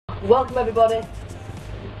welcome everybody.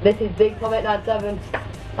 This is Big Tom 897,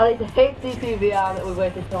 and it's a HD VR that we've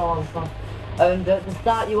waited so long for. And to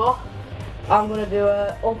start you off, I'm going to do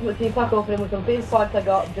a Ultimate Team Pack opening with some FIFA points I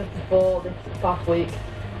got just before this past week.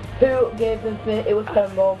 Who gave them to me? It was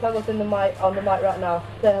Tembo. Tembo's on the mic right now.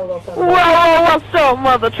 Say hello, Tembo. Whoa, what's up,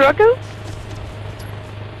 mother truckers?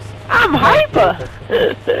 I'm hyper.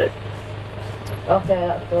 Okay,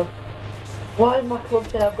 that's good. Why is my club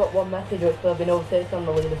saying I've got one message or it's been overtaken on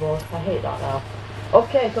the leaderboard? I hate that now.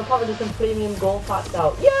 Okay, so I've probably do some premium gold packs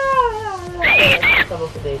out. Yeah! Let's have a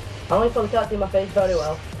look at these. I only probably can't see my face very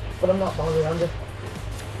well, but I'm not bothered, I'm just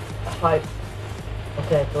hype.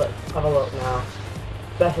 Okay, so let's have a look now.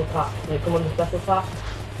 Special packs. Do you come under special packs?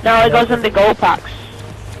 No, it goes under gold packs.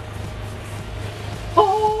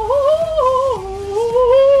 Oh,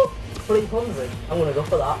 300. I'm gonna go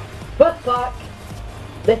for that. First pack.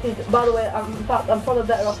 This is, by the way, in fact, I'm probably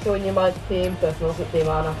better off showing you my team, personal team,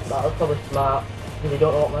 aren't I? That was probably smart, because you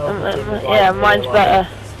don't know what my ultimate team is like. Yeah, mine's better.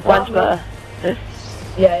 Mine's better.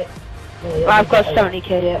 Yeah. I've got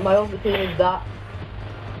 70k. Yeah, my ultimate team is that.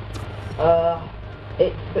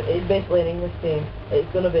 It's basically an English team. It's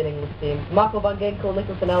gonna be an English team. Marco Van Ginkel,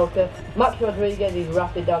 Nicholas Anelka, Max Rodriguez, he's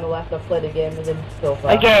rapid down the left. I've played a game with him so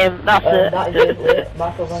far. A game, that's it. That is basically it.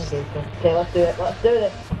 Marco Van Ginkel. Okay, let's do it. Let's do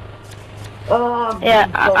this. Yeah,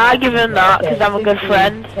 I give him that because I'm a good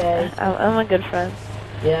friend. I'm a good friend.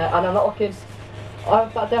 Yeah, and I'm not looking. In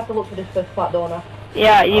fact, I have to look for this first pack, don't I?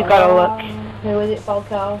 Yeah, you gotta look. Who is it?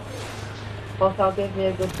 Falcao. Falcao gave me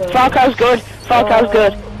a good first. Falcao's good. Falcao's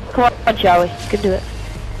good. Come on, Charlie. You can do it.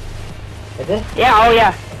 Is it? Yeah, oh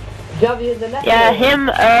yeah. Javi is the next. Yeah, him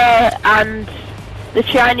and the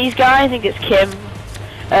Chinese guy, I think it's Kim.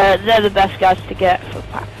 They're the best guys to get for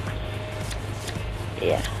packs.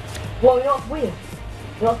 Yeah. Well, you know what's weird?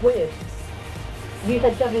 You know what's weird? You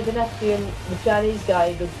said Javi Zanetti and the Chinese guy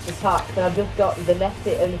in the packs, and I've just got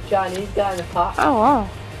Zanetti and the Chinese guy in the pack. Oh wow.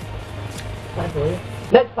 That's weird.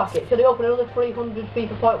 Next packet. Should I open another 300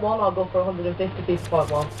 FIFA point one? I'll go for 150 FIFA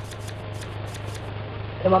point one.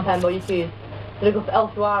 Come on, Pembo, you choose. Should I go for El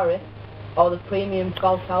Suarez or the premium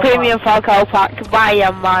Falcao Premium pack? Falcao pack by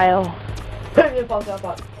a mile. Premium Falcao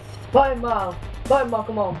pack. By a mile. By a mile,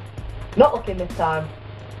 come on. Not looking this time.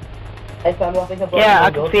 Hey, Pembo, I think I've got Yeah,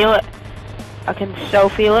 I can feel it. I can so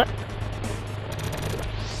feel it.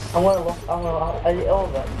 I'm gonna look. Is it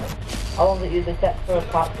over? How long does it usually take for a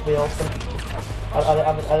pack to be open?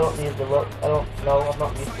 I don't use the look. I don't know. I'm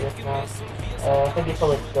not used to this now. I think it's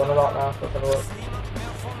probably done a lot now, so let's have a look.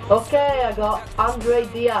 Okay, I got Andre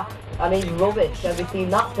Diaz, and he's rubbish. Have you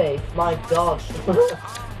seen that page? My god.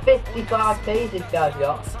 55 pages this guy's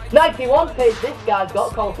got. 91 pages this guy's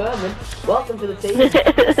got, Cole Furman. Welcome to the team.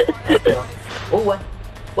 Oh,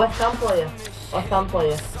 West Ham player. West Ham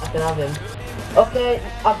player. I can have him. Okay,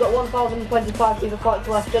 I've got 1,025 FIFA points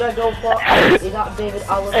left. Should I go for? Is that David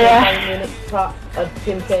Allen? Yeah. Pratt,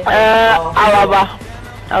 Tim Case? Alaba.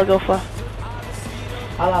 I'll go for.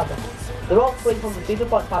 Alaba. They're all 300 FIFA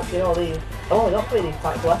point packs, you know these. I've only got 3 of these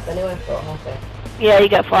packs left anyway, so okay. Yeah, you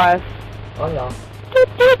get 5. Oh no.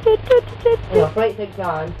 No,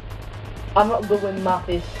 369. I'm not good with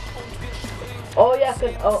mathes. Oh yeah, I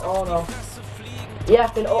can. Oh no. Yeah, I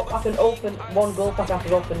can open one gold pack. I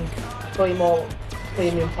can open 3 more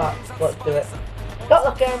premium packs. Let's do it. Not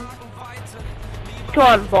looking. Come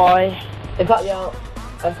on, boy. In fact, yeah,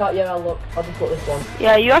 I'll look. I'll just look this one.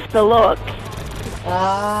 Yeah, you have to look. I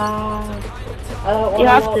don't want You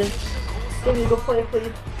have look. to. Give me a good player,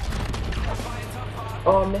 please.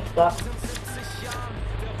 Oh, I missed that.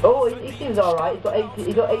 Oh, he seems alright.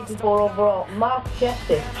 He's got 84 overall.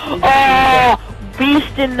 Marchetti. Oh,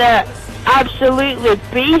 beast in there. Absolutely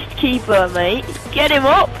beast keeper, mate. Get him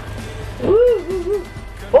up. Woo, woo, woo.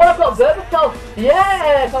 Oh, I've got Berbatov.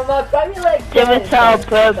 Yeah, from my Premier League. Dimitar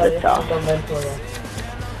Berbatov.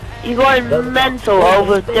 You're going mental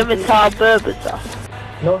over Dimitar Berbatov.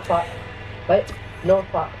 No fact. Wait, no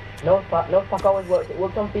fact. No fact. No fact always works. It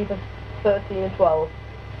works on FIFA 13 and 12.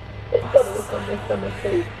 It's gotta work on this on the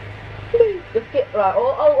team. Please, just get right.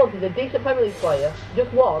 All I want is a decent Premier League player,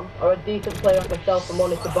 just one, or a decent player I can sell for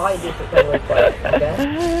money to buy a decent Premier League player.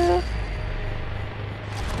 Okay.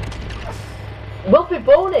 Wilfried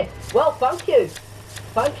Boney. Well, thank you.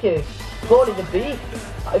 Thank you. Boney's a beast.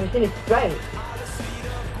 Have you seen his strength?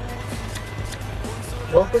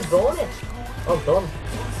 Wilfried Boney. Well done.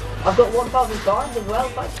 I've got 1,000 coins as well.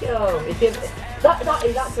 Thank you. That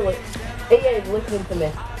is actually. EA is listening to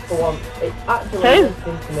me for once. It's actually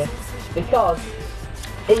listening to me. Because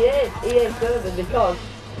EA servers, because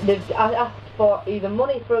I asked for either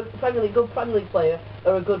money for a good Premier League player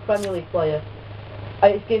or a good Premier League player.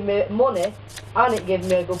 It's given me money, and it gave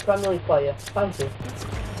me a good Premier League player. Thank you.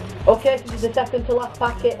 Okay, this is the second to last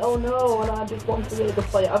packet. Oh no, and I just want a really good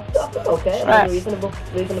player. I've done okay. Right. Reasonable.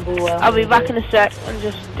 I'll be back in a sec. I'm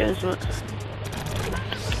just doing something.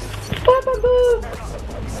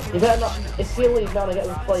 You better not. If you leave now and I get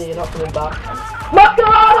this player, you're not coming back. Mascherano!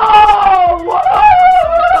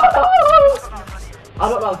 I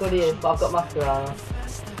don't know how good he is, but I've got Mascherano.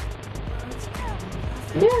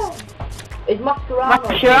 Yeah. Is Mascherano?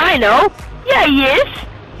 Mascherano? Yeah, he is.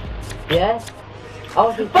 Yeah. I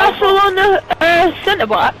was just Barcelona centre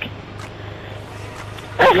back.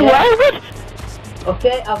 That's well good.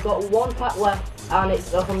 Okay, I've got one pack left, and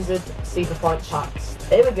it's 100 FIFA point pack.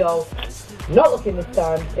 Here we go. Not looking this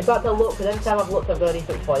time. In fact, I'll look, because every time I've looked, I've got a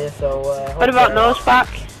decent player, so... what about nose pack?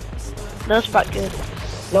 Nose pack good.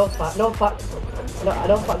 Nose pack. Nose pack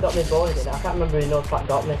got me bored in it. I can't remember who nose pack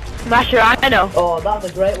got me. Mascherano. Oh, that's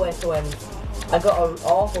a great way to end. I got an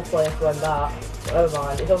awful player to end that. Never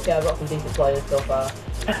mind. It's okay, I've got some decent players so far.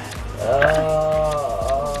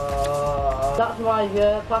 That's my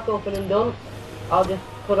pack opening done. I'll just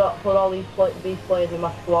put all these players in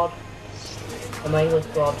my squad. My English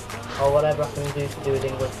squad. Or whatever I can do to do with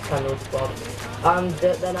English Premier League squad. And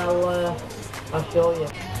then I'll show you.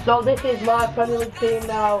 So this is my Premier League team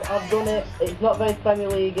now. I've done it. It's not very Premier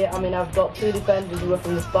League. I mean, I've got 2 defenders who are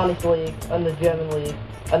from the Spanish league and the German league.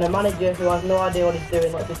 And a manager who has no idea what he's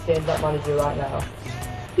doing. Let's just change that manager right now.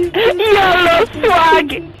 Yellow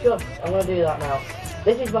swag! Shush, I'm gonna do that now.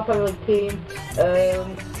 This is my Premier League team.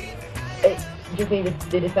 It just needs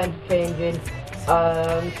the defence changing.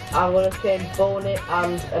 I'm gonna change Boney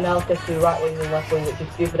and Anelka to right wing and left wing, which is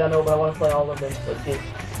stupid, I know, but I want to play all of them, which is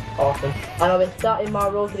awesome. And I'll be starting my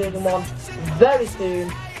Road to Division 1 very soon.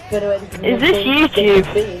 Is this YouTube?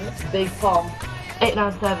 Big Pom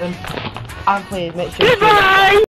 897. And please make sure. Goodbye!